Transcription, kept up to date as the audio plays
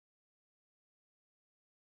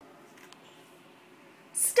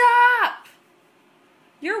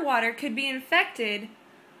your water could be infected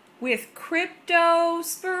with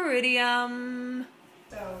Cryptosporidium.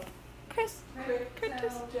 So,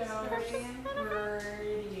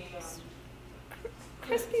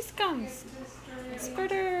 Crispy scums.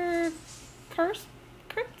 Spreader.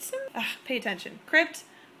 Pay attention.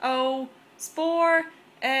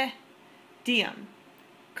 Cryptosporidium.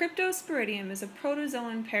 Cryptosporidium is a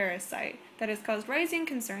protozoan parasite that has caused rising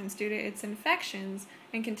concerns due to its infections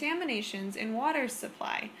and contaminations in water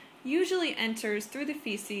supply, usually enters through the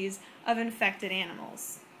feces of infected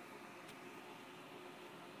animals.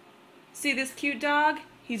 See this cute dog?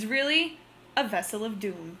 He's really a vessel of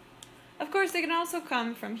doom. Of course, they can also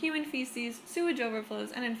come from human feces, sewage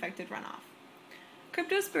overflows, and infected runoff.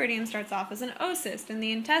 Cryptosporidium starts off as an oocyst in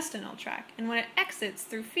the intestinal tract, and when it exits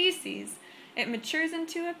through feces, it matures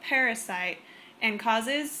into a parasite and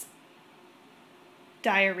causes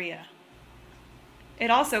diarrhea.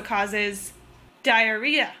 It also causes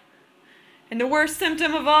diarrhea. And the worst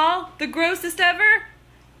symptom of all, the grossest ever?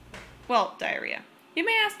 Well, diarrhea. You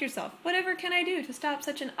may ask yourself, whatever can I do to stop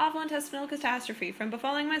such an awful intestinal catastrophe from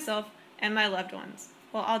befalling myself and my loved ones?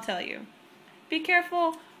 Well, I'll tell you. Be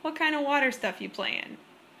careful what kind of water stuff you play in.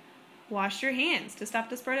 Wash your hands to stop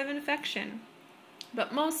the spread of infection.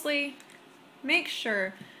 But mostly, make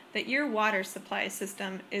sure that your water supply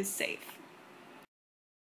system is safe.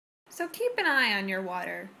 So keep an eye on your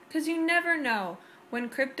water, because you never know when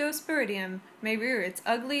Cryptosporidium may rear its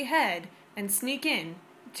ugly head and sneak in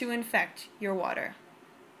to infect your water.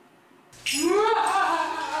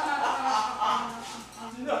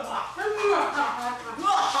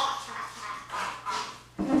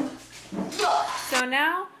 So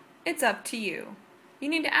now, it's up to you. You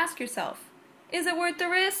need to ask yourself, is it worth the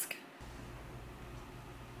risk?